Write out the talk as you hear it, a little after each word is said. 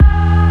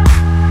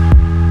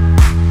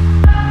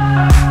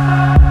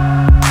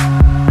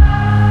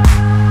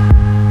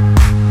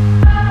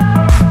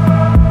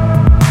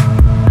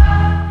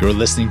You're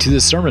listening to the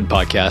Sermon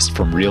Podcast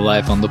from Real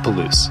Life on the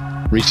Palouse,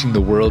 reaching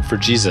the world for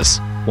Jesus,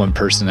 one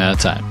person at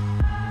a time.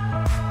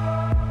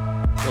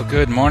 Well,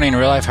 good morning,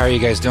 Real Life. How are you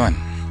guys doing?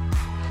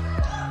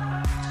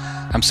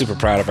 I'm super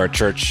proud of our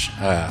church.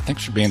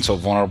 Thanks for being so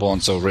vulnerable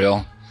and so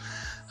real.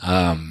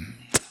 I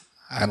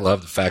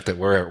love the fact that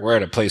we're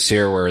at a place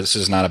here where this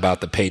is not about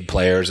the paid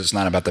players. It's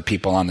not about the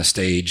people on the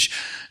stage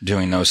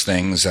doing those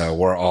things.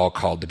 We're all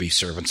called to be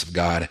servants of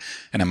God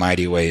in a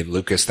mighty way.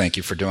 Lucas, thank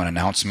you for doing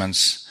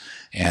announcements.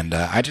 And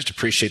I just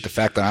appreciate the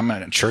fact that I'm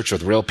in a church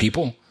with real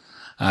people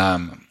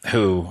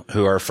who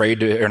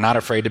are not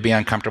afraid to be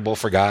uncomfortable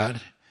for God,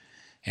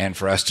 and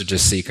for us to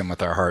just seek Him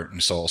with our heart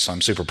and soul. So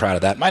I'm super proud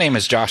of that. My name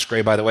is Josh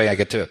Gray, by the way. I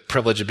get the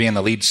privilege of being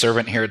the lead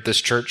servant here at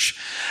this church.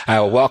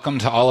 Welcome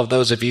to all of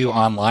those of you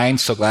online.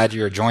 So glad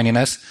you're joining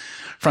us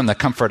from the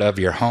comfort of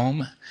your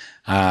home.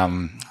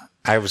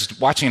 I was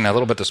watching a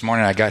little bit this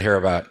morning. I got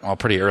here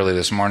pretty early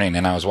this morning,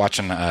 and I was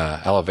watching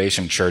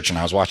Elevation Church, and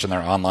I was watching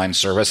their online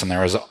service, and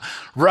there was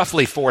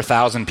roughly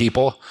 4,000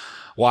 people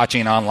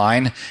watching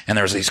online, and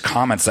there was these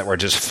comments that were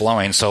just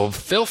flowing. So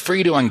feel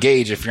free to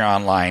engage if you're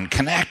online.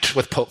 Connect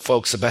with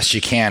folks the best you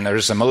can.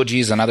 There's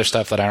emojis and other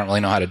stuff that I don't really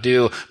know how to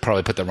do.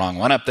 Probably put the wrong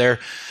one up there.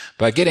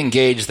 But get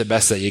engaged the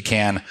best that you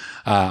can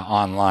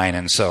online.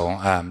 And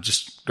so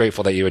just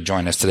grateful that you would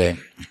join us today.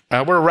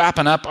 We're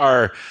wrapping up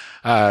our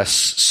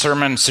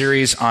sermon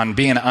series on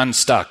being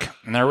unstuck.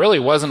 And there really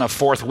wasn't a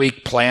fourth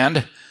week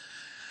planned.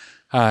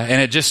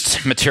 And it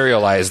just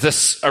materialized.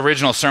 This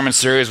original sermon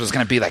series was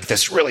going to be like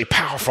this really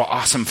powerful,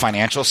 awesome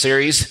financial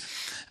series.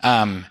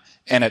 And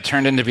it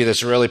turned into be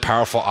this really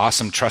powerful,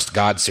 awesome trust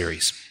God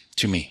series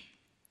to me.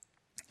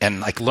 And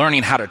like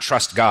learning how to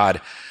trust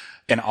God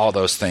in all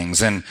those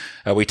things. And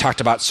we talked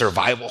about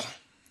survival.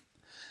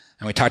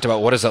 And we talked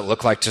about what does it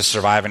look like to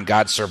survive in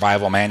God's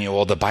survival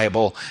manual, the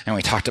Bible. And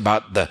we talked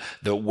about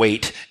the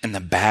weight and the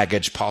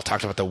baggage. Paul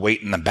talked about the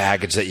weight and the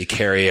baggage that you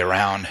carry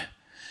around,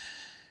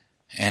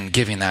 and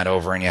giving that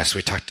over. And yes,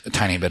 we talked a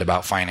tiny bit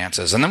about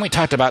finances. And then we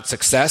talked about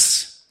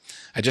success.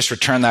 I just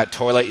returned that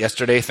toilet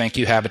yesterday. Thank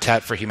you,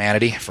 Habitat for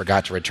Humanity. I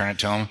forgot to return it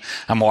to them.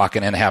 I'm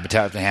walking in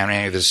Habitat for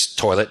Humanity with this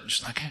toilet.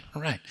 Just like, okay,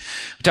 all right.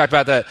 We talked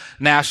about the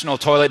National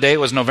Toilet Day. It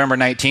was November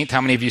 19th.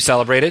 How many of you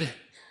celebrated?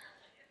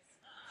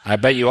 I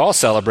bet you all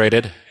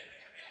celebrated.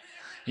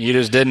 You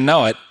just didn't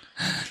know it.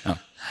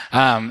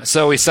 No.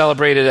 So we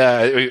celebrated,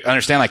 we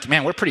understand, like,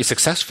 man, we're pretty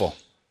successful.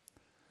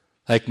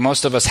 Like,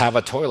 most of us have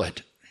a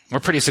toilet. We're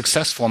pretty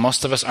successful.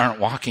 Most of us aren't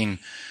walking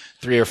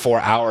 3 or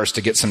 4 hours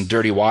to get some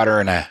dirty water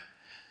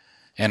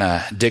and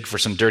a dig for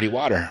some dirty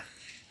water.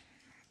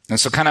 And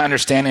so kind of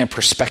understanding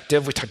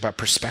perspective. We talked about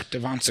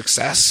perspective on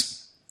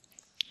success.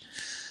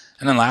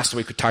 And then last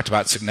week we talked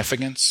about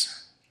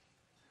significance.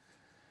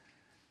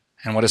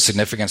 And what does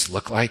significance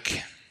look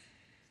like?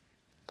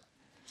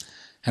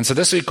 And so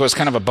this week was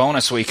kind of a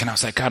bonus week, and I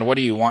was like, God, what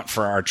do you want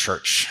for our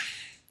church?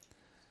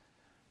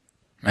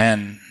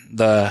 Man,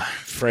 the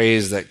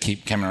phrase that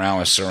keep coming around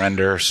was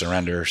surrender,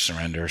 surrender,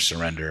 surrender,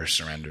 surrender,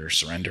 surrender,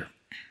 surrender.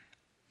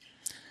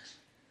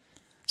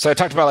 So I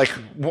talked about, like,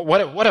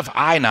 what have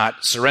I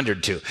not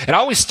surrendered to?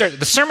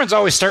 The sermons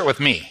always start with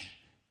me.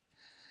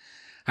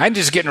 I'm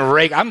just getting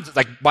ready. I'm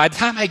like, by the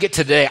time I get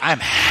to today, I'm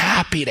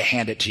happy to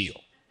hand it to you.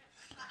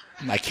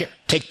 I'm like, here,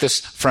 take this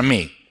from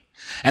me.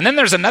 And then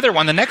there's another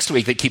one the next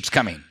week that keeps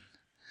coming.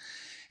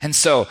 And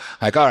so,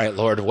 like, all right,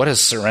 Lord, what does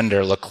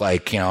surrender look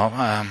like? You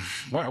know,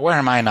 where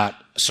am I not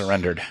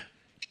surrendered?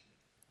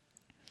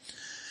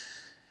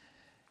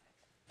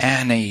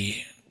 And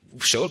He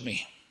showed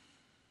me.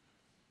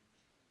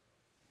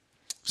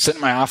 Sitting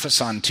in my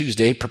office on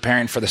Tuesday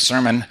preparing for the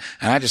sermon,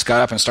 and I just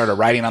got up and started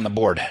writing on the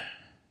board.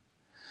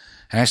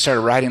 And I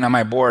started writing on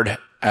my board,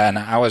 and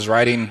I was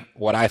writing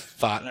what I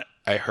thought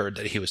I heard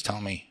that He was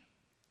telling me.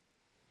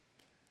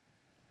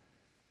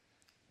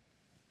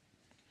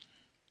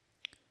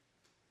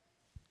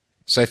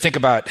 So I think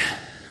about,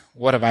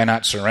 what have I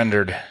not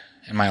surrendered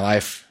in my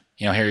life?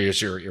 You know, here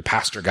is your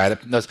pastor guy.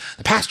 The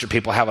pastor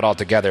people have it all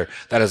together.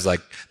 That is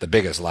like the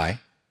biggest lie.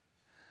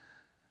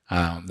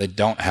 They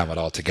don't have it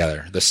all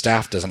together. The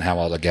staff doesn't have it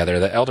all together.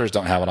 The elders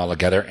don't have it all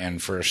together.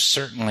 And for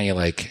certainly,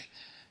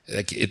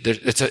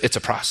 it's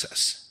a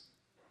process.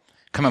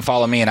 Come and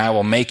follow me, and I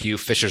will make you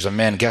fishers of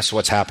men. Guess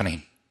what's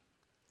happening?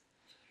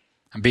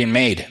 I'm being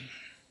made.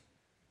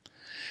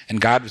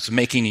 And God is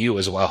making you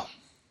as well.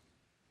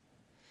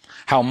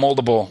 How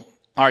moldable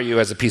are you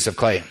as a piece of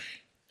clay?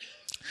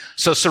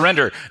 So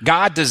surrender.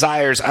 God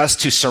desires us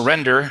to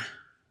surrender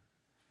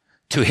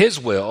to His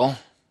will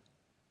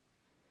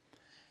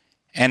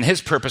and His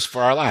purpose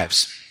for our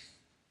lives.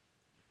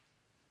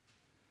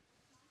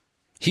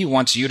 He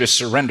wants you to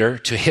surrender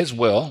to His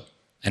will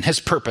and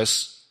His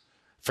purpose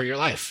for your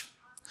life.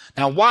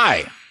 Now,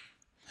 why?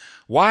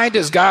 Why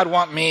does God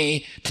want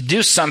me to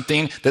do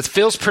something that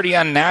feels pretty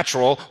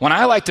unnatural when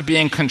I like to be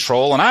in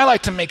control and I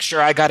like to make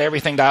sure I got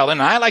everything dialed in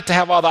and I like to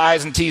have all the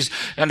I's and T's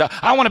and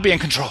I want to be in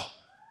control?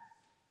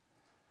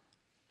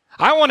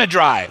 I want to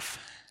drive.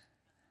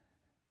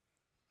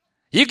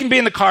 You can be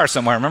in the car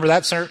somewhere. Remember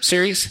that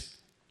series?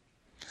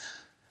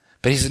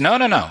 But He said,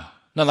 no.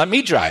 No, let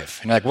me drive.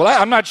 And you're like, well,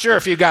 I'm not sure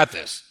if you got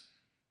this.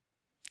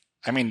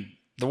 I mean,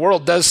 the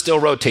world does still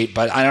rotate,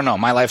 but I don't know.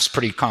 My life's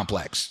pretty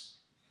complex.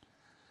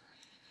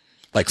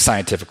 Like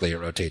scientifically it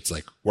rotates,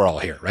 like we're all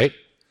here, right?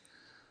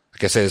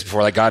 Like I said this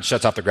before, like God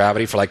shuts off the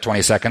gravity for like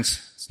 20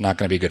 seconds. It's not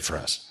going to be good for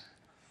us.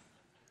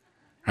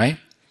 Right?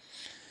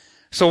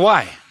 So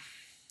why?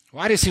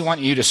 Why does he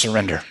want you to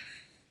surrender?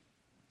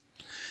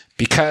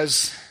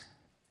 Because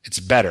it's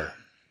better.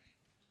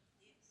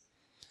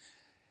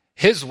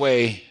 His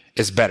way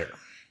is better.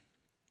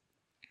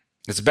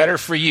 It's better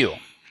for you.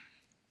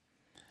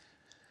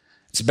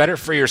 It's better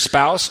for your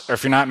spouse, or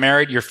if you're not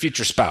married, your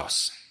future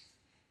spouse.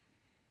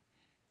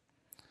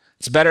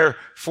 It's better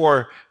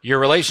for your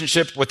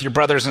relationship with your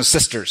brothers and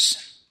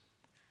sisters.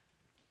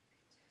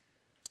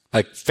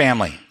 Like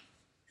family.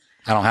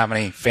 I don't have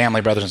any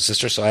family brothers and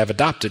sisters, so I have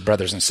adopted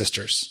brothers and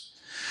sisters.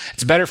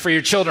 It's better for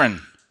your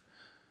children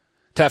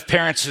to have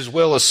parents whose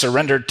will is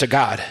surrendered to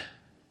God.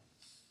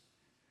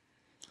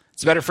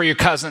 It's better for your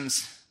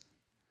cousins.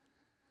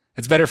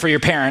 It's better for your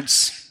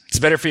parents. It's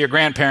better for your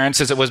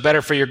grandparents as it was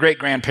better for your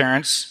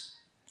great-grandparents.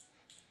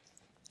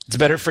 It's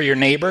better for your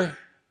neighbor.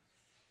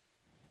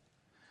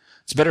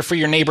 It's better for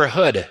your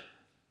neighborhood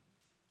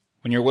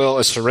when your will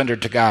is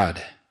surrendered to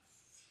God.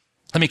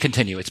 Let me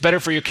continue. It's better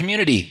for your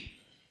community.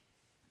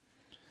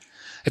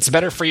 It's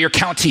better for your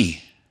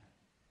county.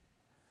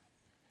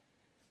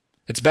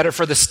 It's better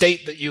for the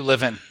state that you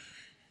live in.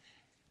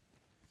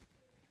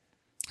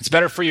 It's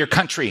better for your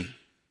country. Do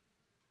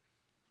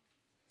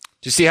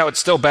you see how it's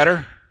still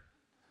better?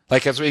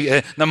 Like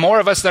the more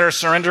of us that are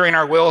surrendering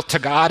our will to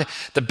God,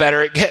 the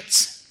better it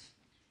gets.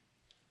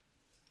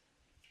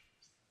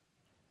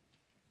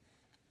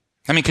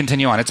 Let me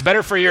continue on. It's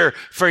better for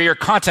your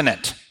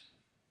continent.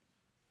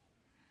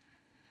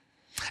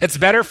 It's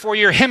better for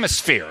your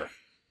hemisphere.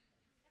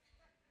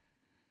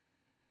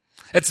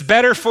 It's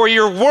better for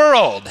your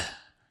world.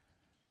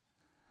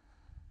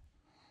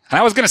 And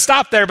I was going to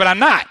stop there, but I'm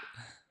not.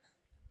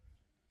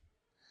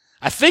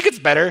 I think it's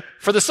better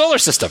for the solar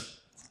system.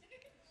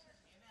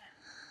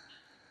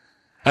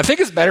 I think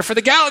it's better for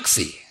the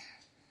galaxy.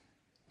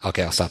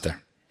 Okay, I'll stop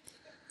there.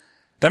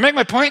 Did I make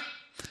my point?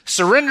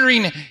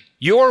 Surrendering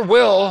your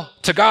will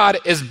to God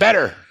is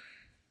better.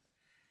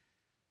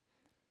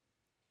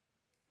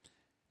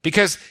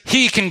 Because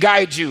he can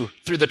guide you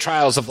through the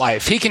trials of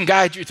life. He can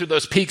guide you through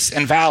those peaks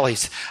and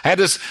valleys. I had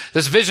this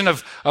vision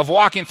of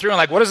walking through and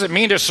like, what does it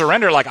mean to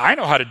surrender? Like, I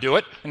know how to do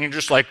it. And you're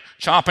just like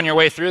chomping your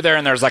way through there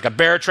and there's like a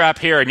bear trap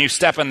here and you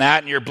step in that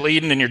and you're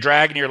bleeding and you're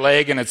dragging your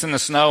leg and it's in the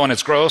snow and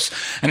it's gross.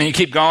 And then you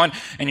keep going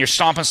and you're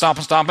stomping.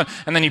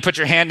 And then you put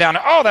your hand down.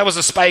 Oh, that was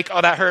a spike.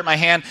 Oh, that hurt my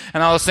hand.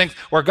 And all those things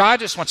where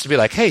God just wants to be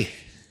like, hey,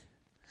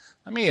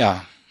 let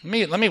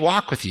me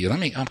walk with you.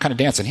 I'm kind of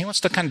dancing. He wants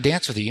to kind of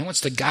dance with you. He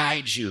wants to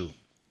guide you.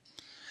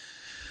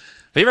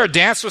 Have you ever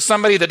danced with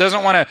somebody that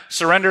doesn't want to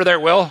surrender their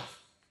will?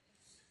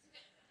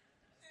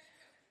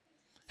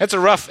 It's a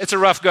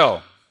rough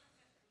go.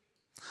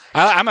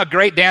 I'm a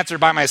great dancer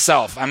by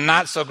myself. I'm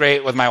not so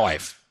great with my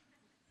wife.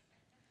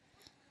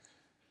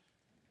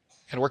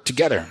 Got to work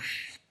together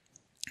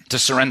to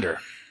surrender.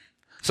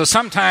 So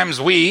sometimes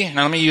now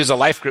let me use a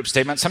life group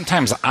statement.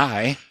 Sometimes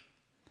I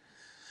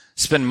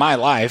spend my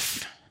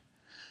life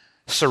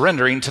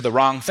surrendering to the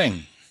wrong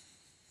thing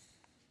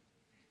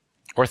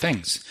or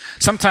things.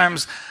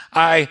 Sometimes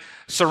I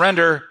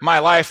surrender my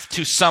life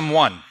to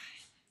someone.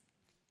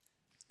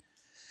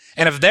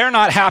 And if they're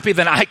not happy,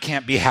 then I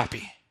can't be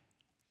happy.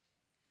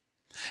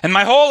 And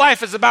my whole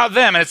life is about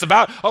them. And it's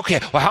about, okay,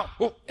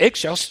 well,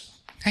 eggshells.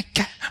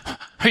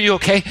 Are you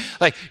okay?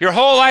 Like your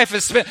whole life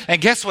is spent.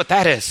 And guess what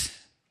that is?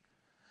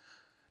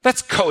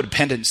 That's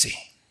codependency.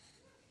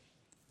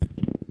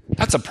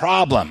 That's a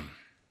problem.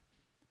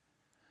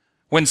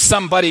 When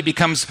somebody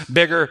becomes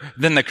bigger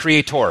than the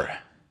creator.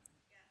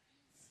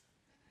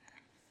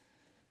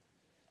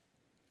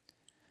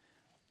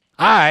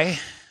 I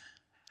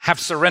have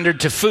surrendered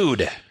to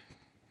food.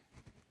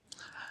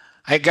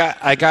 I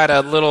got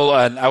a little,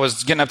 I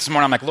was getting up this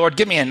morning, I'm like, Lord,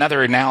 give me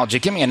another analogy,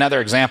 give me another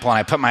example. And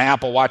I put my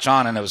Apple Watch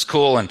on and it was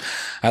cool. And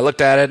I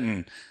looked at it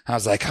and I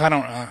was like,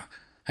 I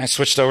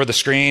switched over the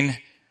screen.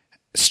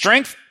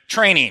 Strength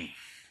training.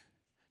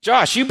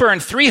 Josh, you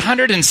burned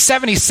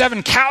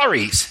 377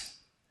 calories.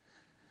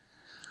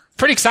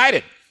 Pretty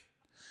excited.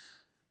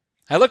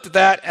 I looked at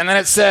that and then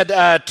it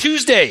said,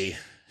 Tuesday,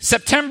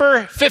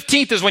 September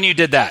 15th is when you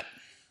did that.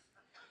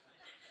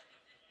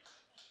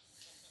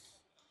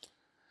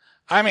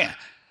 I mean,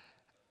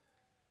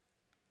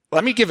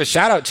 let me give a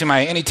shout out to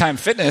my Anytime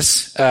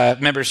Fitness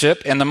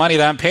membership and the money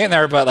that I'm paying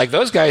there. But like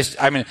those guys,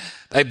 I mean,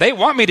 they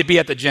want me to be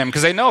at the gym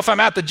because they know if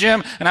I'm at the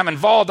gym and I'm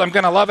involved, I'm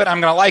going to love it,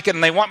 I'm going to like it,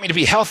 and they want me to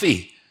be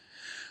healthy.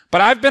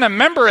 But I've been a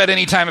member at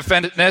Anytime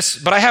Fitness,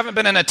 but I haven't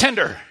been an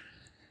attender.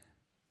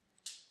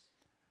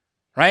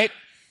 Right?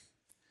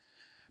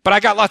 But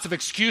I got lots of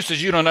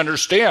excuses you don't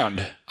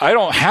understand. I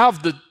don't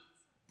have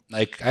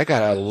I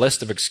got a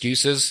list of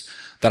excuses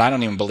that I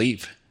don't even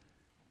believe.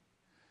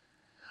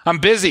 I'm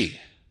busy.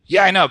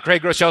 Yeah, I know.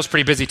 Craig Groeschel's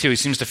pretty busy too. He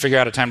seems to figure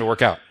out a time to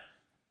work out.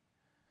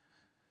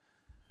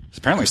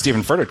 Apparently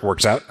Stephen Furtick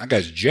works out. That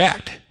guy's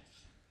jacked.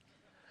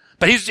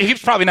 But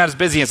he's probably not as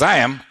busy as I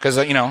am because,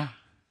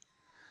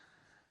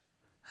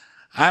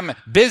 I'm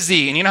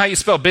busy. And you know how you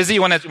spell busy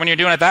when you're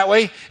doing it that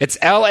way? It's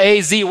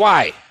Lazy.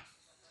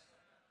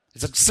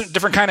 It's a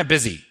different kind of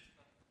busy.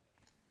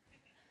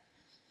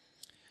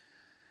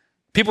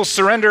 People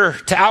surrender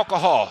to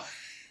alcohol.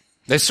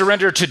 They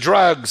surrender to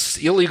drugs,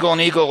 illegal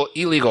and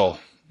illegal.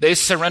 They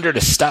surrender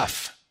to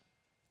stuff.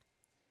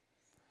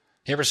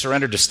 You ever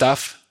surrendered to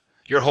stuff?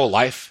 Your whole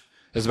life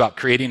is about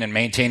creating and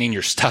maintaining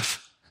your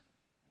stuff.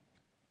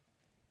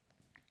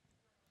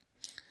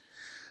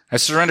 I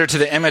surrender to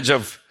the image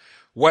of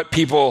what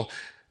people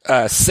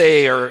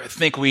say or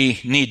think we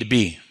need to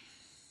be. I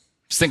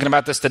was thinking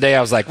about this today.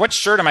 I was like, what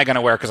shirt am I going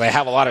to wear? Because I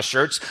have a lot of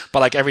shirts, but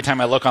like every time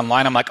I look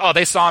online, I'm like, oh,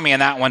 they saw me in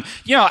that one.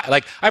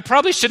 Like I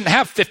probably shouldn't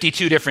have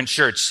 52 different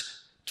shirts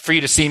for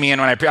you to see me in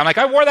when I'm like,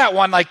 I wore that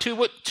one like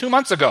 2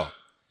 months ago.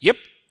 Yep.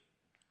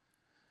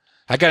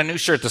 I got a new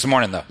shirt this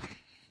morning, though. It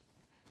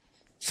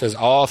says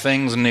all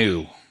things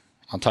new.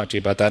 I'll talk to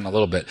you about that in a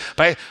little bit.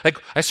 But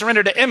I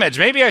surrendered to image.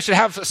 Maybe I should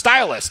have a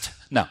stylist.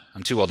 No,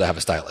 I'm too old to have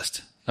a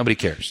stylist. Nobody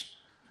cares.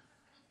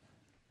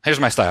 Here's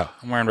my style.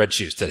 I'm wearing red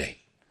shoes today.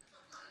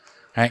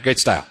 All right, great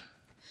style.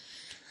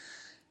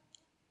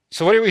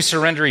 So what are we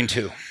surrendering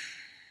to?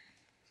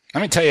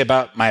 Let me tell you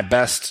about my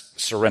best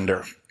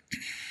surrender.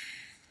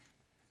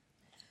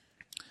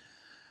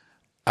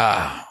 When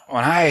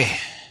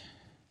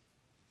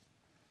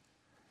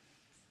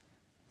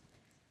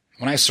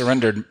I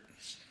surrendered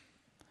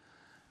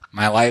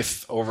my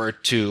life over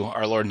to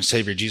our Lord and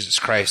Savior Jesus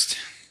Christ,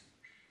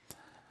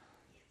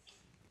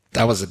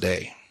 that was a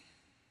day.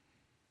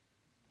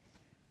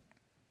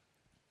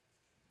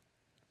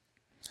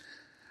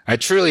 I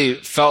truly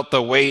felt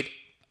the weight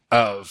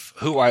of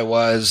who I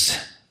was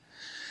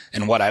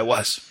and what I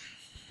was.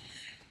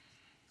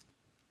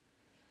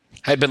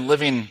 I had been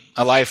living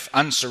a life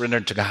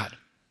unsurrendered to God.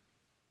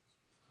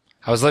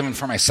 I was living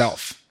for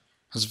myself.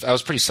 I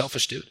was a pretty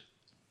selfish dude.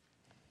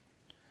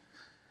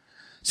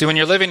 See, when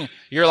you're living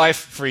your life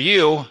for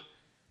you,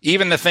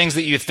 even the things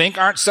that you think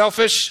aren't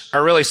selfish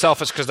are really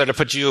selfish because they're to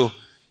put you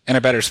in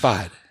a better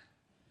spot.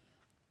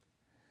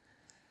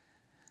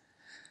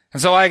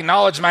 And so I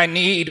acknowledge my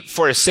need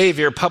for a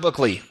Savior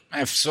publicly.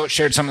 I've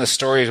shared some of the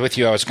stories with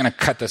you. I was going to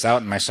cut this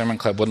out, and my sermon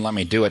club wouldn't let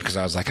me do it because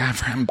I was like,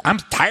 I'm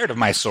tired of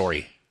my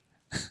story.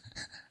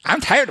 I'm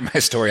tired of my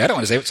story. I don't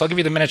want to say it, so I'll give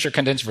you the miniature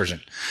condensed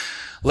version.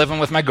 Living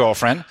with my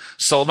girlfriend,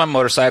 sold my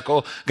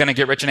motorcycle, going to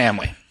get rich in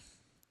Amway.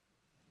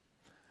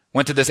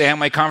 Went to this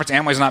Amway conference.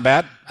 Amway's not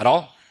bad at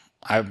all.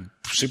 I'm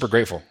super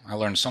grateful. I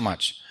learned so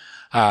much.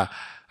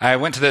 I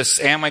went to this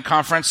Amway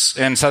conference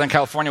in Southern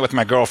California with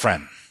my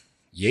girlfriend.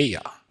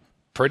 Yeah.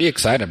 Pretty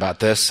excited about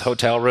this.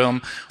 Hotel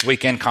room,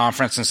 weekend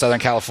conference in Southern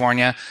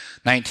California,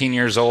 19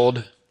 years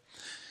old.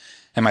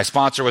 And my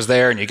sponsor was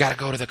there, and you got to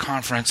go to the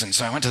conference. And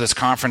so I went to this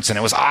conference, and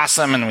it was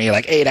awesome. And we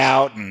ate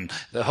out, and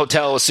the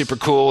hotel was super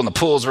cool, and the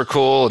pools were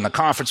cool, and the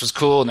conference was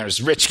cool. And there was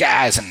rich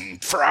guys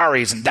and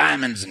Ferraris and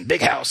diamonds and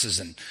big houses,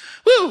 and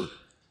woo!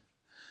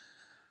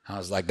 I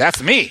was like,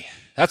 that's me.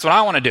 That's what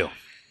I want to do.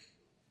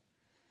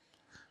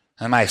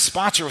 And my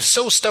sponsor was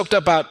so stoked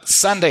up about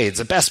Sunday. It's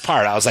the best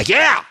part. I was like,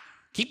 yeah,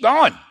 keep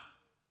going.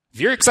 If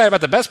you're excited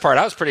about the best part,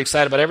 I was pretty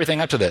excited about everything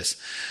up to this.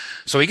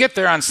 So we get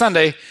there on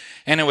Sunday,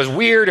 and it was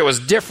weird. It was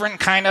different,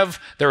 kind of.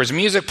 There was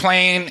music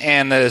playing,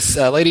 and this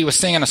lady was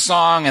singing a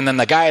song, and then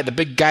the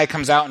big guy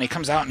comes out,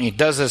 and he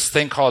does this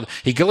thing called,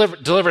 he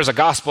delivers a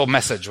gospel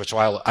message, which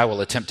I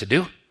will attempt to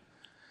do.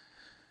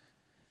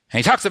 And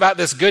he talks about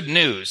this good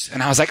news.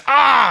 And I was like,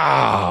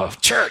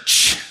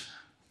 church.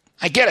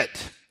 I get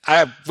it.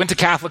 I went to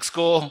Catholic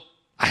school.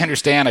 I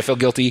understand. I feel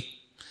guilty.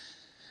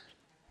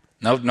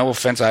 No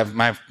offense.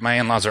 My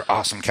in-laws are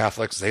awesome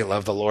Catholics. They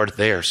love the Lord.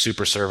 They are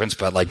super servants.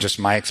 But like just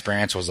my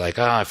experience was like,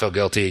 I feel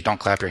guilty. Don't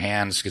clap your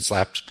hands. Get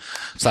slapped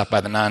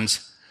by the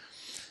nuns.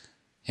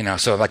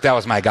 So like that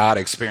was my God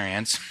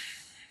experience.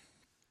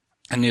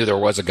 I knew there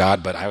was a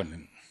God, but I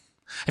wouldn't.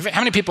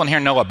 How many people in here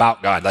know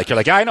about God? Like you're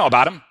like, yeah, I know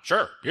about him.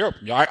 Sure.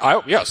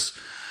 Yes.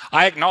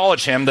 I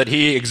acknowledge him that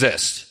he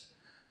exists.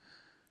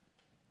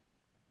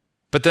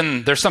 But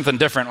then there's something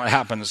different what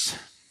happens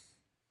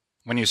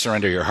when you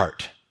surrender your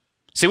heart.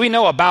 See, we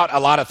know about a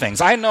lot of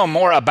things. I know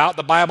more about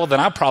the Bible than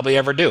I probably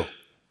ever do.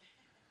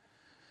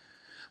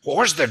 Well,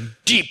 where's the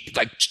deep,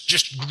 like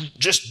just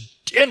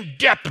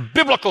in-depth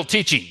biblical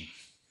teaching?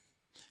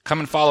 Come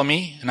and follow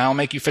me, and I'll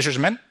make you fishers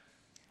of men.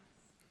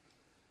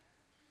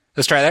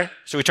 Let's try there.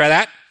 Should we try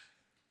that?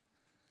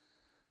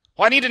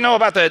 Well, I need to know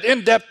about the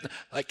in-depth,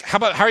 like,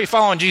 how are you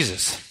following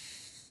Jesus?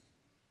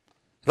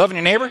 Loving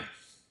your neighbor?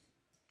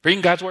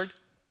 Reading God's word?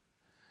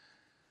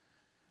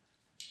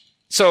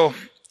 So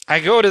I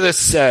go to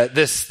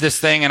this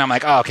thing, and I'm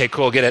like, okay,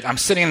 cool, get it. I'm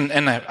sitting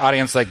in the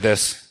audience like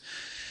this,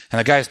 and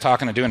the guy's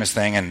talking and doing his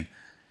thing, and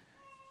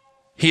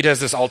he does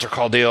this altar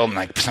call deal, and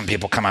like some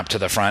people come up to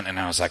the front, and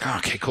I was like,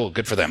 okay, cool,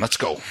 good for them. Let's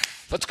go.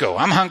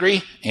 I'm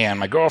hungry, and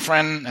my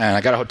girlfriend, and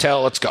I got a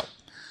hotel. Let's go.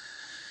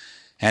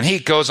 And he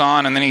goes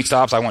on, and then he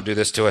stops. I won't do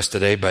this to us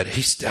today, but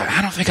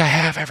I don't think I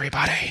have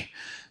everybody.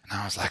 And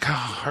I was like,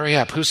 oh, hurry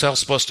up. Who's else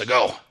supposed to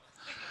go?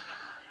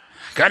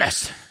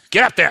 Goodness,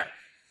 get up there.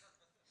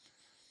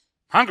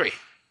 Hungry.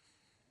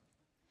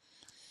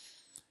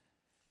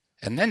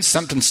 And then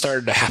something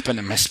started to happen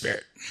in my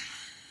spirit.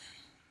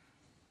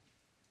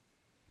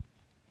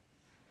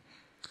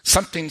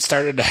 Something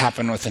started to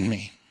happen within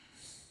me.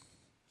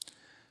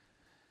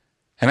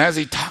 And as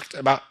he talked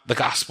about the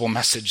gospel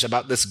message,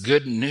 about this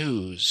good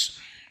news,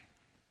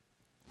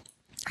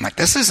 I'm like,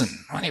 this isn't,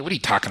 what are you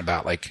talking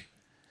about? Like,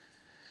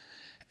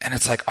 and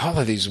it's like all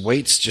of these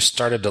weights just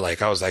started to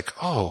I was like,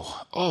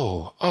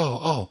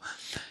 oh.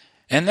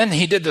 And then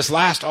he did this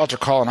last altar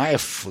call and I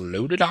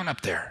floated on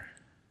up there.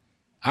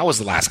 I was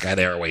the last guy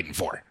they were waiting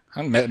for.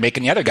 I'm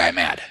making the other guy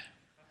mad.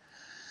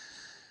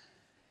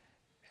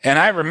 And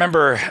I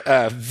remember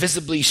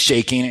visibly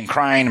shaking and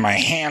crying, and my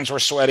hands were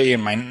sweaty,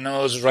 and my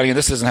nose was running.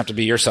 This doesn't have to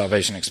be your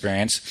salvation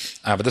experience,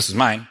 but this is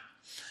mine.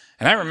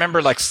 And I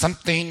remember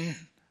something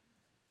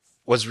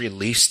was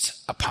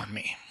released upon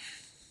me.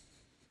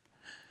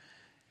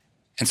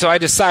 And so I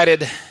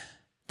decided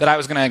that I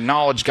was going to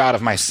acknowledge God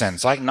of my sin.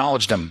 So I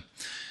acknowledged him.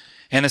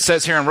 And it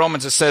says here in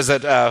Romans, it says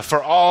that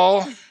for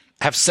all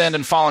have sinned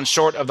and fallen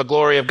short of the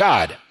glory of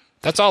God.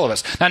 That's all of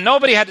us. Now,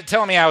 nobody had to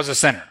tell me I was a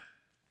sinner.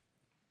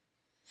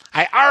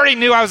 I already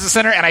knew I was a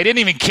sinner, and I didn't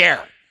even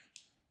care.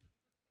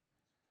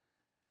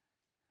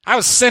 I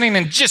was sinning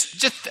in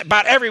just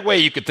about every way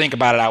you could think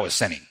about it, I was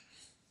sinning.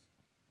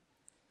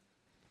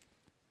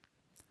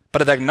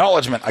 But at the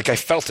acknowledgement, I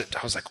felt it.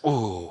 I was like,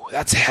 ooh,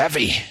 that's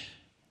heavy.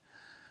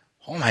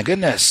 Oh my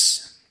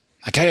goodness.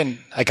 I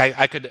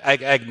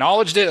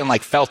acknowledged it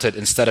and felt it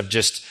instead of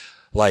just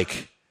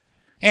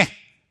eh.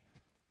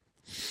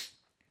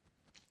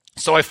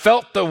 So I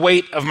felt the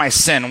weight of my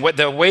sin.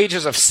 The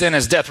wages of sin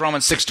is death,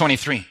 Romans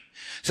 6:23.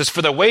 It says,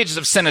 for the wages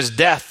of sin is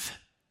death.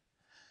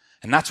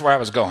 And that's where I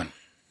was going.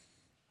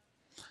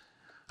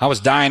 I was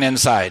dying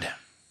inside.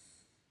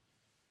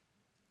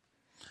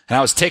 And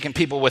I was taking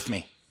people with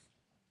me.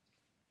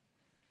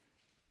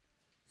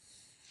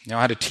 You know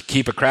how to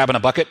keep a crab in a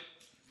bucket?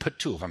 Put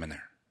 2 of them in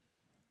there.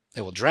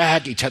 They will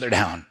drag each other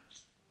down.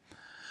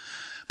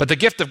 But the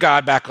gift of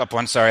God, back up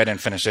one, sorry, I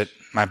didn't finish it.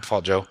 My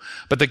fault, Joe.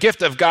 But the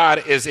gift of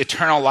God is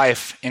eternal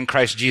life in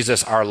Christ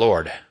Jesus our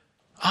Lord.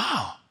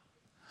 Oh,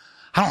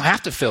 I don't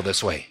have to feel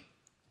this way.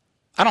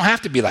 I don't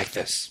have to be like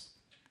this.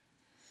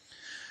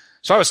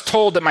 So I was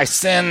told that my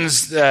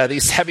sins,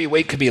 these heavy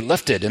weight could be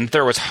lifted, and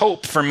there was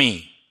hope for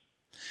me.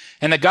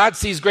 And that God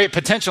sees great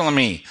potential in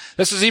me.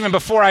 This was even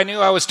before I knew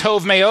I was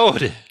Tov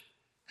Meod.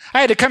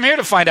 I had to come here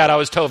to find out I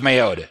was Tov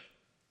Meod.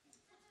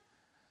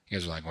 You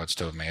guys are like, what's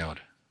Tov Meod?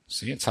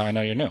 See, it's how I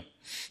know you're new.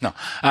 No,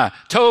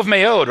 Tov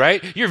Meod,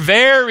 right? You're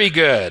very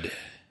good.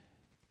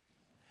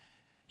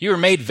 You were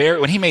made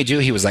when he made you,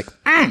 he was like,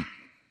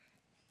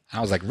 I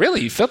was like,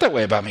 really? You felt that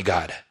way about me,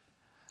 God?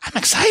 I'm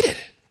excited.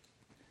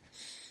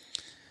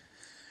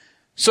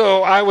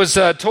 So I was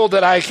told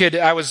that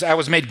I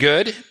was made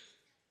good.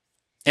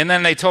 And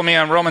then they told me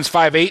on Romans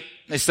 5:8,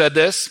 they said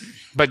this,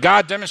 but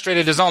God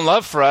demonstrated his own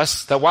love for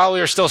us, that while we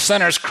were still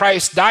sinners,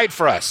 Christ died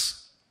for us.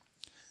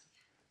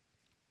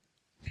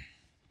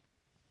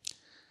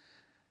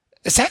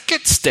 Does that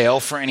get stale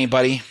for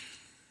anybody?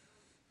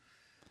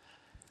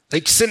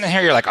 Sitting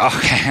here, you're like, oh,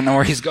 okay, I know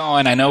where he's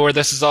going. I know where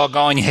this is all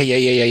going.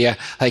 Yeah.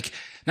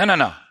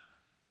 No.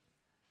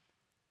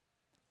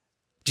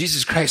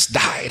 Jesus Christ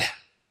died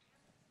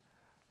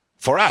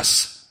for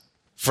us,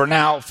 for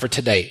now, for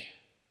today.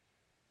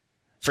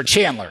 For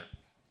Chandler,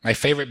 my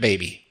favorite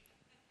baby.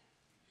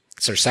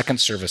 It's her second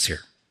service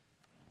here.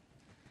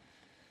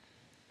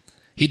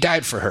 He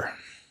died for her.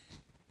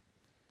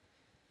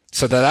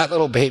 So that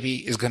little baby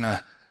is going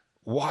to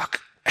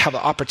have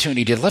the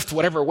opportunity to lift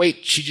whatever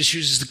weight she just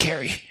chooses to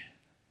carry.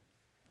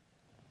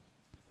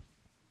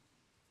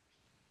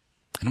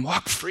 And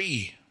walk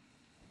free.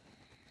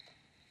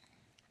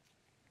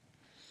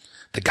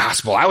 The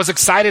gospel. I was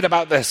excited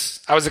about this.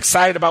 I was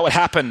excited about what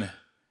happened.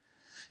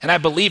 And I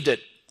believed it.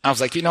 I was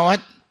like, you know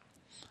what?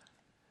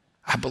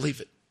 I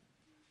believe it.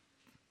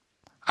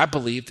 I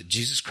believe that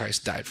Jesus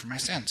Christ died for my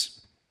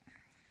sins.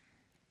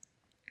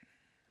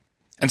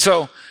 And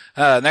so,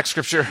 next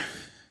scripture.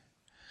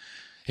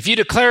 If you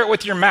declare it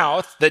with your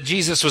mouth that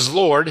Jesus was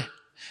Lord,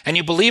 and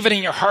you believe it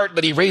in your heart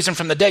that he raised him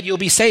from the dead, you'll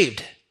be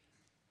saved.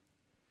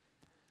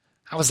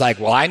 I was like,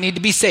 well, I need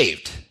to be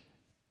saved.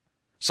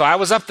 So I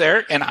was up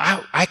there, and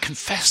I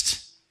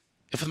confessed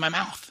it with my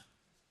mouth.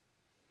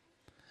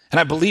 And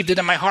I believed it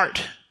in my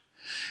heart.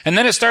 And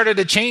then it started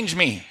to change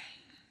me.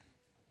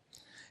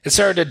 It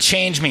started to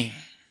change me.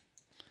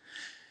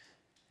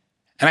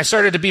 And I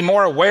started to be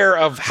more aware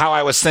of how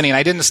I was sinning.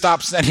 I didn't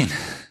stop sinning.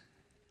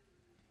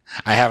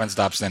 I haven't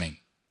stopped sinning.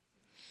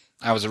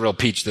 I was a real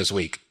peach this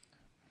week.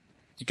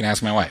 You can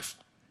ask my wife.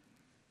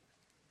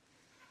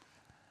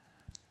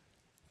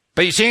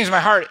 But he changed my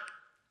heart.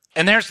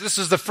 And this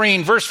is the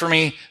freeing verse for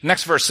me.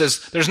 Next verse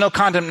says, there's no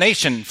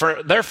condemnation.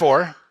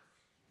 Therefore,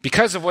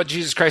 because of what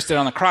Jesus Christ did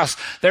on the cross,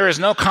 there is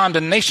no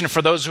condemnation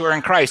for those who are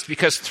in Christ,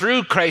 because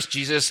through Christ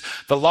Jesus,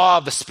 the law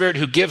of the Spirit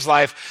who gives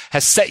life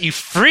has set you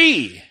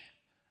free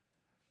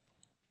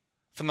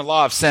from the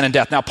law of sin and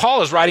death. Now,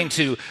 Paul is writing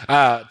to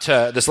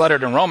this letter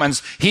to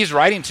Romans. He's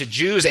writing to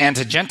Jews and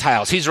to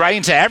Gentiles. He's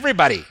writing to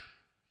everybody.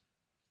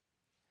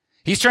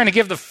 He's trying to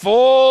give the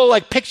full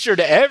picture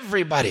to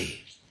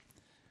everybody.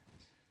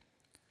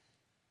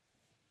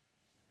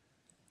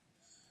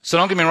 So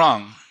don't get me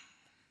wrong.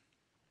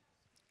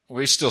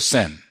 We still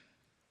sin.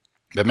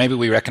 But maybe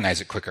we recognize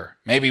it quicker.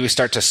 Maybe we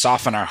start to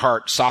soften our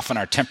heart, soften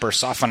our temper,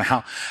 soften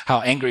how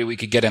angry we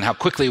could get and how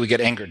quickly we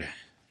get angered.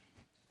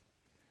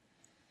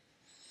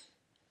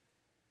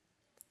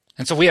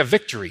 And so we have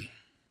victory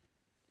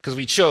because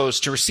we chose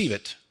to receive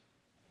it.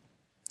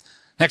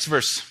 Next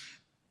verse.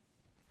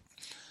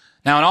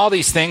 Now in all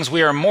these things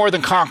we are more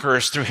than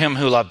conquerors through him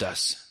who loved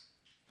us.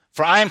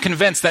 For I am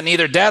convinced that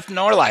neither death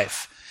nor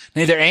life,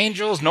 neither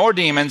angels nor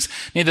demons,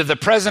 neither the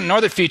present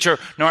nor the future,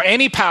 nor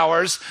any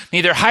powers,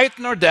 neither height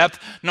nor depth,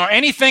 nor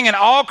anything in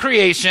all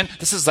creation.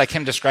 This is like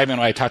him describing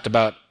what I talked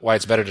about, why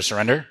it's better to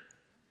surrender.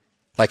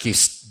 Like he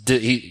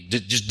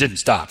just didn't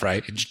stop,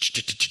 right?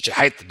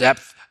 Height,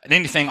 depth, and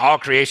anything, all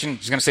creation.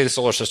 He's going to say the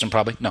solar system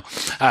probably. No.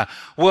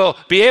 Will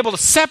be able to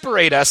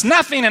separate us.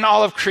 Nothing in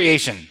all of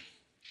creation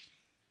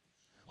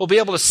will be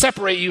able to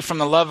separate you from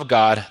the love of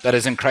God that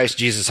is in Christ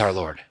Jesus our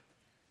Lord.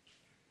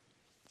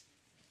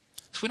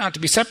 So we don't have to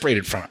be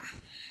separated from him.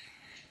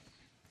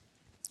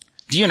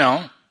 Do you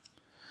know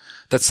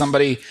that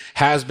somebody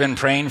has been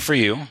praying for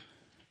you,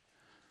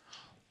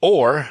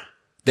 or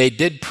they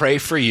did pray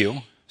for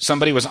you?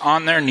 Somebody was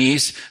on their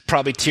knees,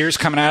 probably tears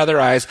coming out of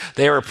their eyes.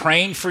 They were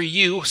praying for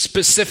you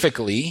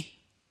specifically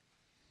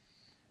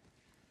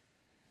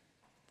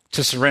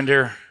to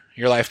surrender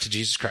your life to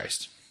Jesus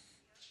Christ.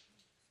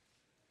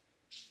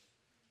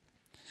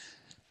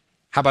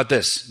 How about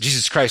this?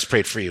 Jesus Christ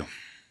prayed for you.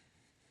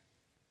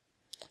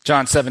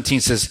 John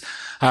 17 says,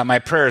 my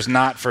prayer is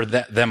not for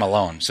them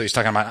alone. So he's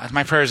talking about,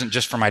 my prayer isn't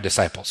just for my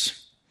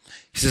disciples.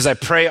 He says, I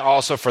pray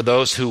also for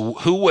those who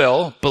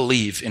will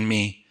believe in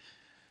me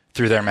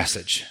through their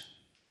message.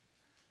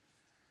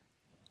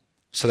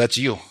 So that's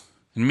you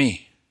and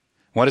me.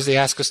 What does he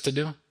ask us to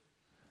do?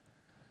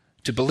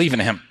 To believe in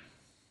him.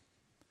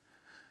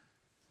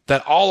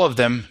 That all of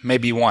them may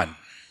be one.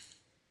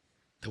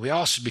 That we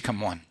all should become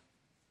one.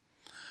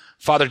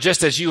 Father,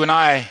 just as you and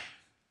I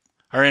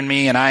are in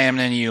me and I am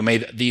in you, may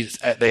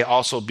they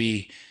also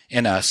be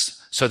in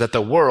us, so that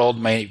the world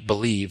may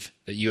believe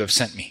that you have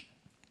sent me.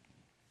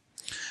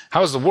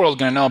 How is the world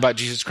going to know about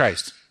Jesus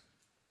Christ?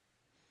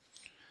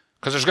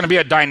 Because there's going to be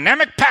a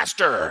dynamic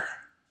pastor.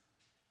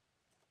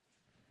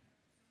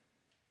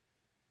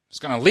 It's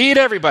going to lead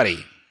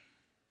everybody.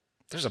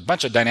 There's a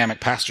bunch of dynamic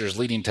pastors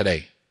leading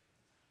today.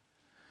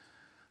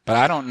 But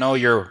I don't know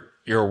your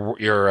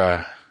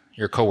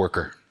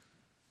coworker.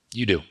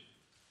 You do.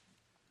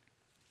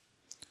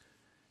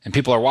 And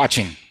people are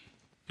watching.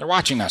 They're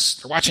watching us.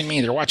 They're watching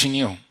me. They're watching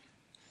you.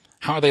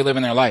 How are they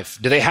living their life?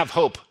 Do they have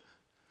hope?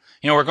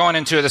 You know, we're going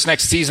into this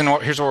next season.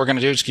 Here's what we're going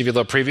to do. Just give you a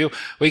little preview.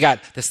 We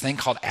got this thing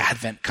called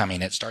Advent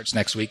coming. It starts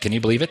next week. Can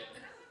you believe it?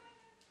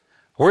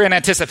 We're in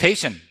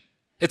anticipation.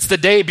 It's the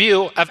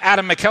debut of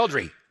Adam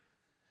McKeldry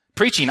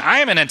preaching. I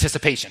am in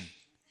anticipation.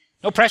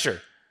 No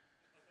pressure.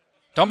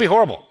 Don't be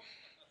horrible.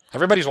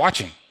 Everybody's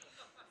watching.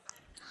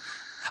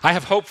 I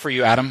have hope for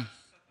you, Adam.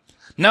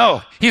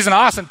 No, he's an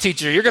awesome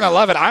teacher. You're going to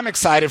love it. I'm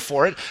excited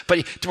for it.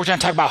 But we're going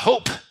to talk about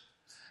hope.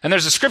 And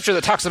there's a scripture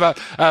that talks about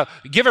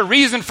give a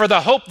reason for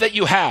the hope that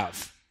you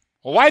have.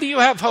 Well, why do you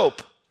have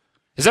hope?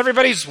 Is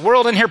everybody's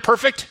world in here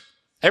perfect?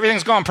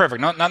 Everything's going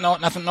perfect.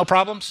 Nothing, no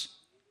problems?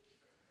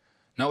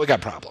 No, we got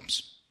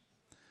problems.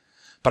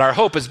 But our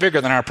hope is bigger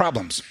than our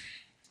problems.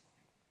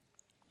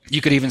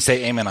 You could even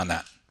say amen on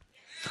that.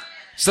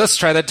 So let's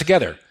try that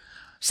together.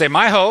 Say,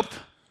 my hope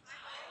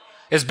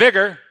is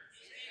bigger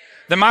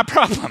than my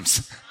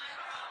problems.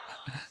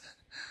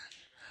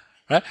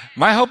 Right?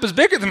 My hope is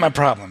bigger than my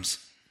problems.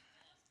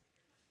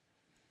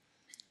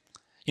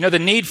 You know, the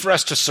need for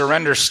us to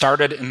surrender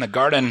started in the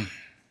garden.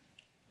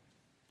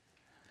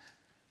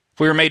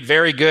 We were made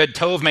very good,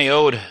 tov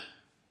me'od.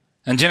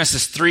 In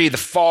Genesis 3, the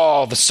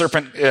fall, the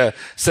serpent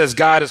says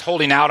God is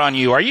holding out on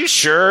you. Are you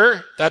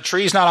sure that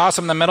tree's not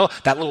awesome in the middle?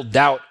 That little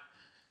doubt,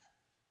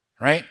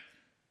 right?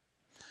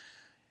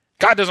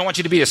 God doesn't want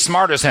you to be as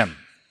smart as him.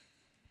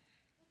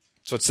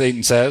 That's what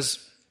Satan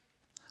says.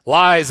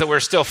 Lies that we're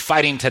still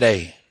fighting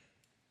today.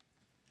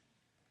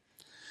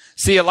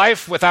 See, a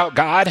life without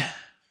God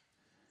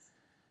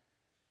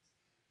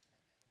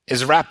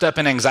is wrapped up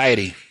in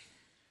anxiety.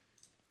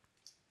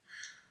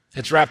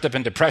 It's wrapped up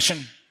in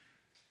depression.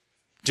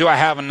 Do I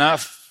have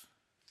enough?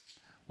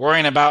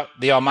 Worrying about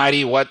the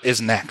Almighty, what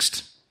is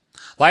next?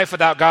 Life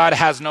without God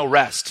has no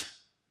rest.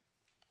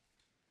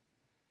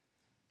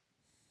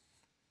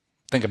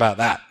 Think about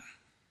that.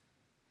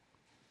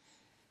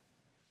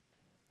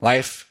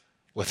 Life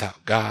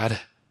without God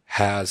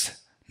has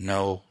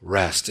no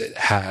rest. It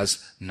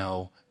has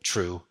no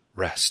true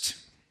rest.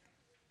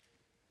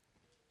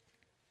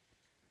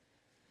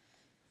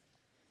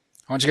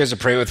 I want you guys to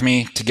pray with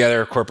me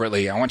together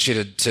corporately. I want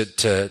you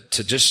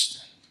to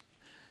just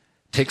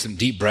take some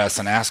deep breaths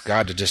and ask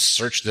God to just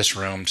search this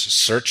room, to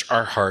search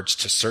our hearts,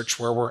 to search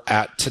where we're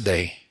at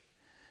today.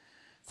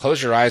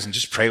 Close your eyes and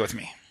just pray with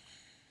me.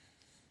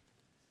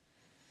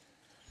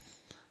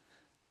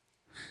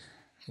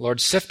 Lord,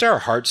 sift our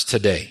hearts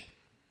today.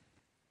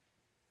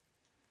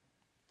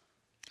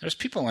 There's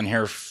people in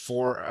here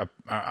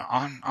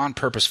on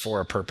purpose for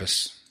a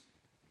purpose.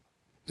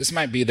 This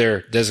might be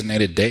their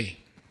designated day.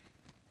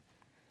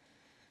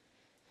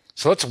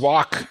 So let's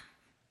walk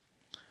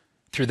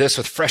through this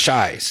with fresh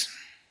eyes.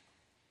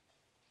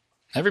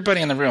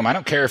 Everybody in the room, I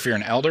don't care if you're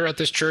an elder at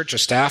this church, a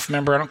staff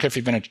member, I don't care if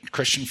you've been a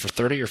Christian for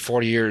 30 or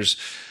 40 years,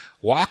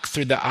 walk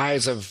through the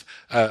eyes of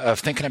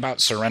thinking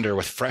about surrender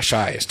with fresh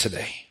eyes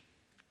today.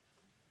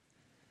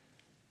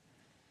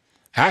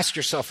 Ask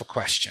yourself a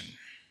question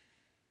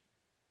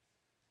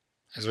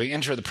as we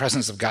enter the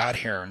presence of God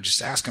here, and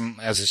just ask him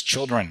as his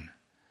children.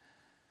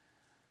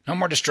 No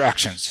more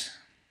distractions.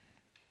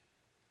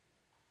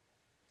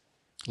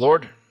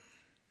 Lord,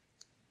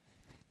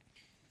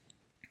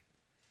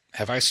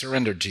 have I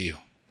surrendered to you?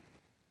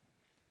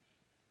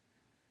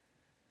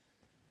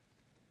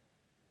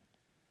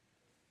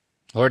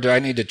 Lord, do I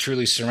need to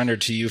truly surrender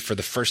to you for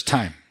the first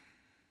time?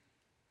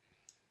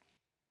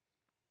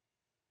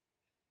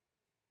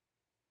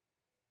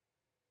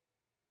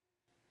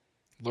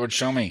 Lord,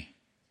 show me.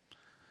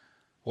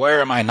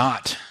 Where am I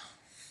not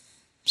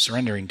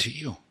surrendering to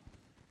you?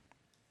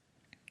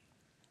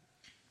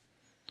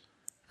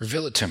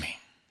 Reveal it to me.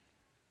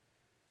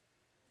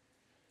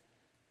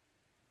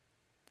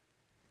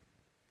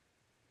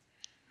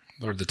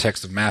 Lord, the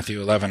text of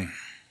Matthew 11.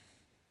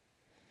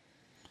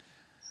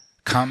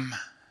 Come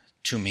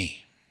to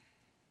me,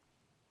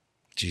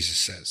 Jesus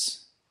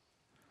says,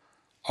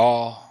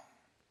 all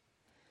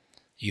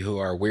you who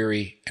are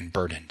weary and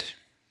burdened,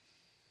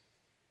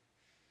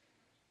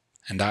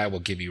 and I will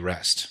give you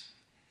rest.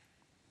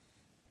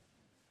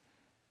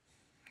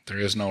 There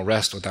is no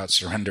rest without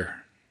surrender.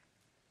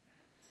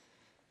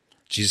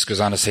 Jesus goes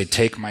on to say,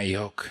 take my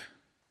yoke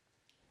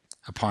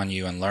upon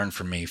you and learn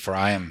from me, for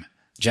I am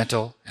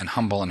gentle and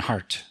humble in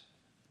heart,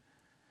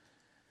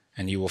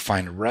 and you will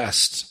find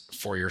rest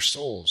for your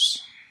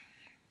souls.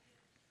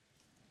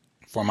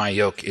 For my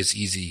yoke is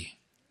easy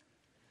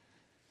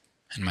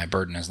and my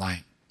burden is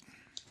light.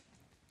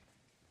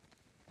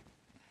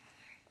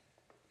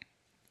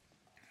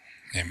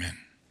 Amen.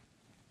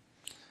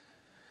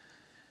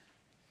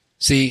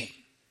 See,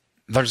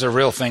 there's a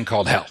real thing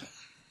called hell.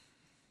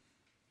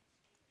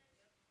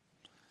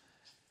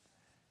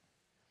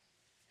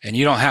 And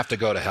you don't have to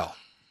go to hell.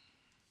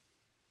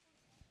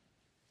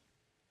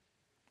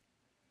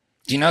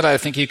 Do you know that I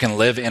think you can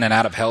live in and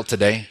out of hell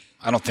today?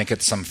 I don't think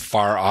it's some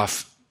far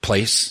off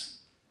place.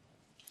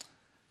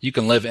 You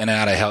can live in and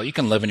out of hell. You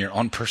can live in your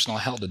own personal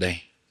hell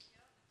today.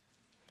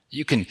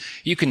 You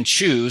can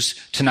choose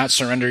to not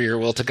surrender your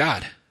will to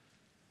God.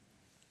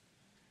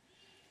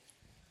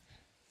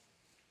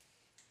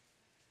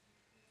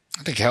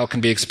 I think hell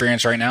can be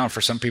experienced right now, and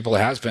for some people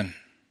it has been.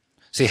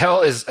 See,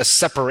 hell is a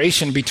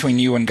separation between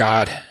you and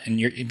God, and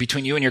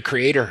between you and your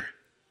Creator.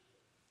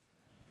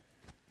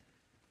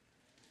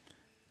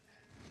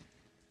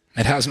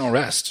 It has no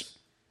rest.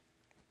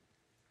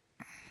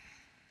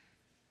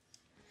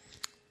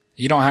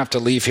 You don't have to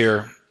leave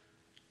here.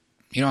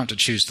 You don't have to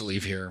choose to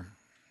leave here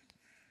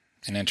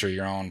and enter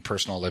your own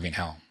personal living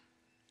hell.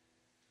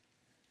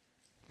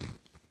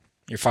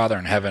 Your Father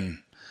in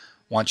heaven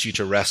wants you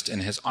to rest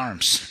in his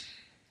arms.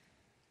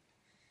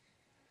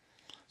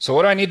 So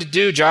what do I need to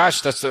do,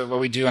 Josh? That's what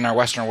we do in our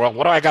Western world.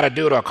 What do I got to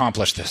do to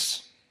accomplish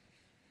this?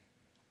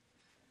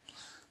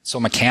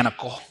 So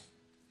mechanical.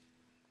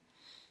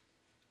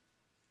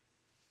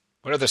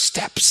 What are the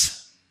steps?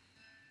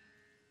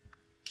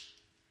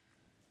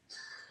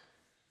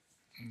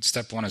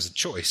 Step one is a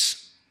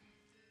choice.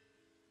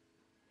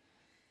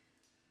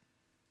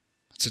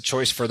 It's a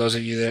choice for those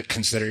of you that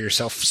consider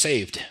yourself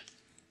saved.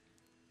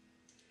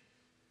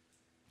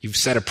 You've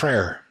said a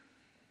prayer.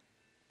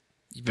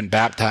 You've been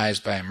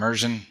baptized by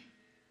immersion.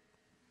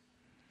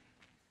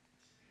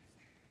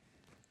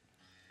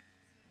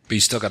 But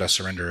you still got to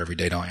surrender every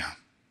day, don't you?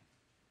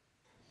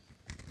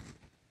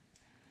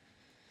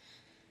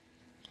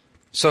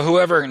 So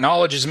whoever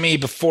acknowledges me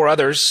before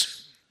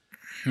others,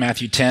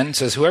 Matthew 10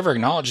 says, whoever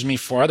acknowledges me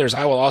before others,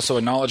 I will also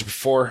acknowledge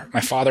before my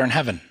Father in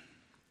heaven.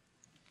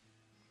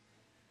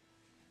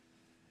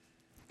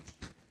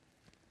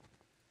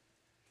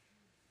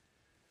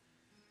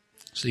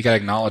 So you got to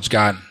acknowledge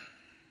God.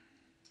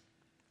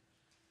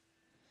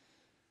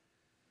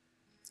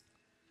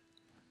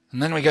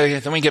 And then we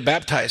get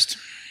baptized.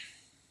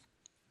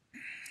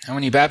 And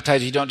when you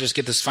baptize, you don't just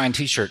get this fine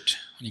t-shirt.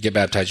 When you get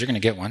baptized, you're going to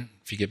get one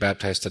if you get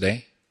baptized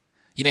today.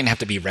 You didn't have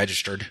to be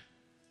registered.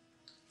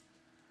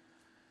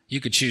 You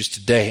could choose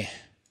today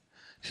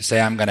to say,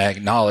 I'm going to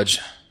acknowledge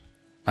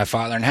my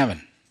Father in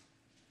heaven.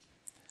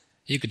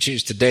 You could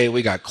choose today,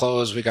 we got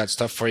clothes, we got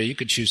stuff for you. You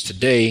could choose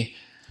today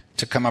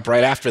to come up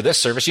right after this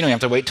service. You don't have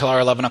to wait till our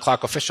 11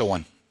 o'clock official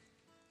one.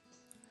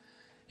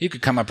 You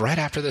could come up right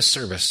after this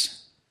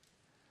service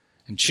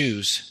and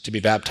choose to be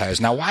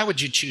baptized. Now, why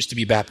would you choose to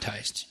be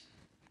baptized?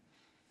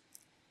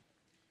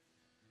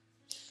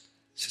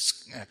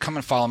 come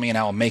and follow me and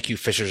I will make you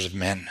fishers of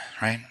men,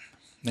 right?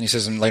 Then he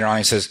says, and later on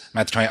he says,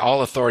 Matthew 20,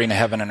 all authority in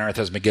heaven and earth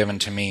has been given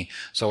to me.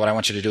 So what I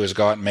want you to do is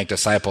go out and make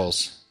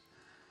disciples,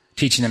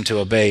 teaching them to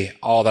obey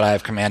all that I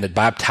have commanded,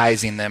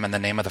 baptizing them in the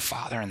name of the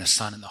Father and the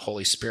Son and the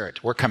Holy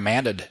Spirit. We're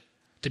commanded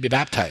to be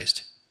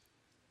baptized.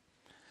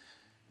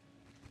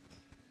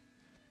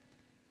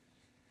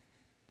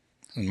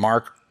 And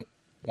Mark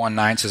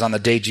 1:9 says, on the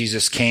day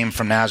Jesus came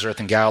from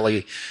Nazareth in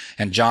Galilee,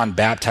 and John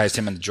baptized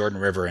him in the Jordan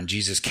River, and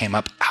Jesus came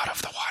up out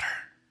of the water.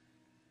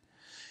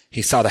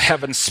 He saw the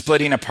heavens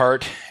splitting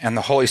apart and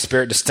the Holy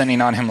Spirit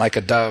descending on him like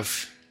a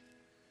dove.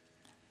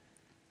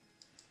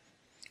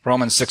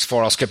 Romans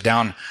 6:4, I'll skip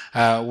down.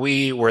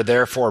 We were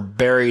therefore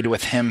buried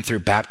with him through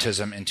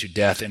baptism into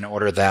death, in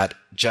order that,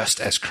 just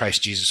as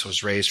Christ Jesus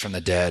was raised from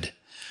the dead,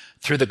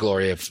 through the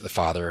glory of the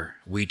Father,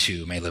 we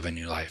too may live a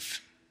new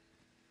life.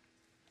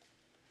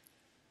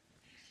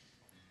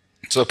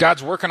 So if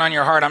God's working on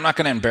your heart, I'm not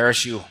going to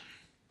embarrass you.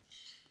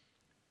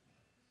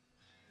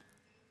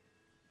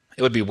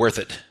 It would be worth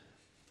it,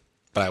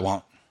 but I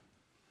won't.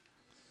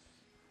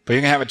 But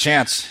you're going to have a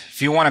chance.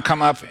 If you want to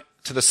come up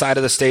to the side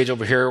of the stage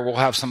over here, we'll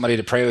have somebody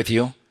to pray with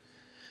you.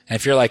 And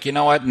if you're like, you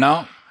know what?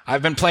 No,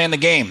 I've been playing the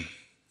game.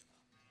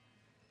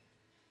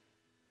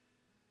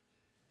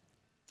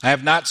 I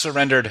have not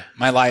surrendered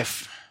my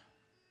life.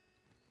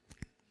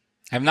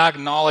 I have not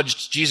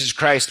acknowledged Jesus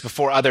Christ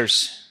before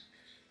others.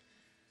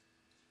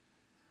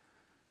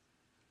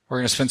 We're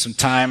going to spend some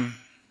time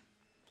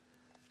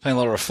playing a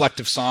little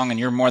reflective song, and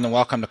you're more than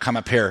welcome to come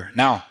up here.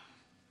 Now,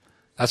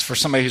 that's for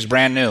somebody who's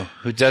brand new,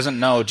 who doesn't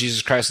know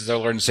Jesus Christ as their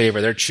Lord and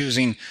Savior. They're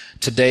choosing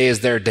today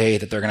is their day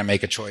that they're going to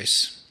make a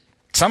choice.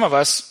 Some of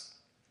us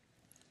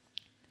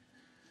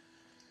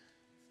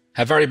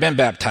have already been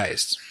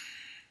baptized.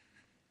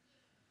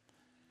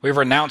 We've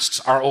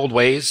renounced our old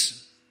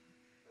ways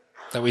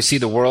that we see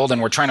the world,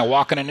 and we're trying to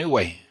walk in a new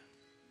way.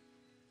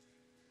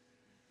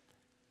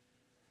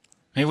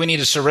 Maybe we need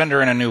to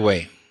surrender in a new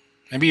way.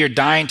 Maybe you're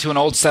dying to an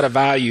old set of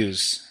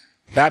values.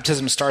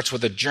 Baptism starts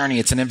with a journey.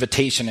 It's an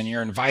invitation, and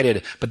you're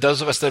invited. But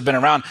those of us that have been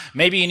around,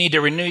 maybe you need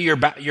to renew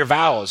your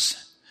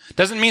vows.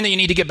 Doesn't mean that you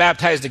need to get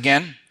baptized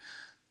again,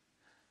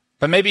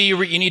 but maybe you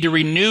need to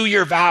renew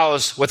your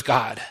vows with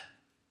God.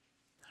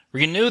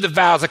 Renew the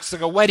vows. It's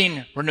like a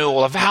wedding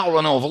renewal, a vow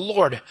renewal.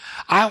 Lord,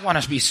 I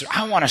want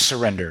to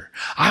surrender.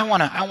 I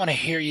want to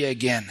hear you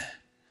again.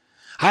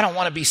 I don't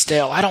want to be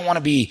stale. I don't want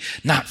to be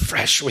not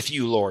fresh with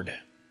you, Lord.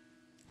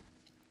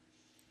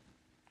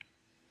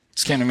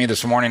 This came to me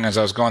this morning as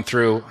I was going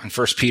through in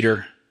 1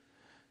 Peter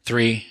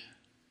 3.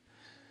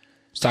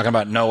 It's talking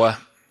about Noah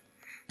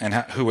and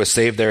who was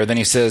saved there. Then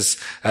he says,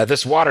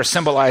 this water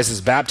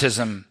symbolizes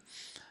baptism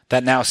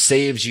that now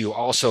saves you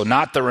also,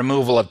 not the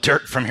removal of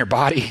dirt from your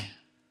body,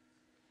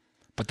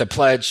 but the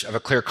pledge of a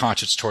clear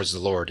conscience towards the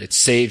Lord. It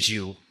saves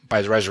you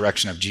by the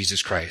resurrection of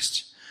Jesus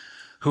Christ,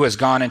 who has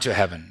gone into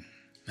heaven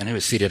and who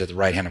is seated at the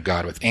right hand of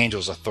God with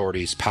angels,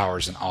 authorities,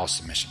 powers, and all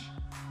submission.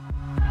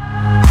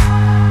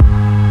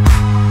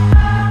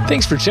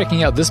 Thanks for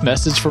checking out this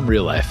message from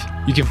Real Life.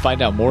 You can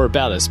find out more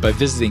about us by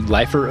visiting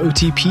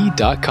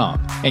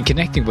liferotp.com and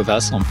connecting with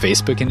us on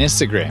Facebook and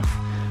Instagram.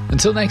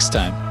 Until next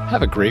time,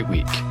 have a great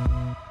week.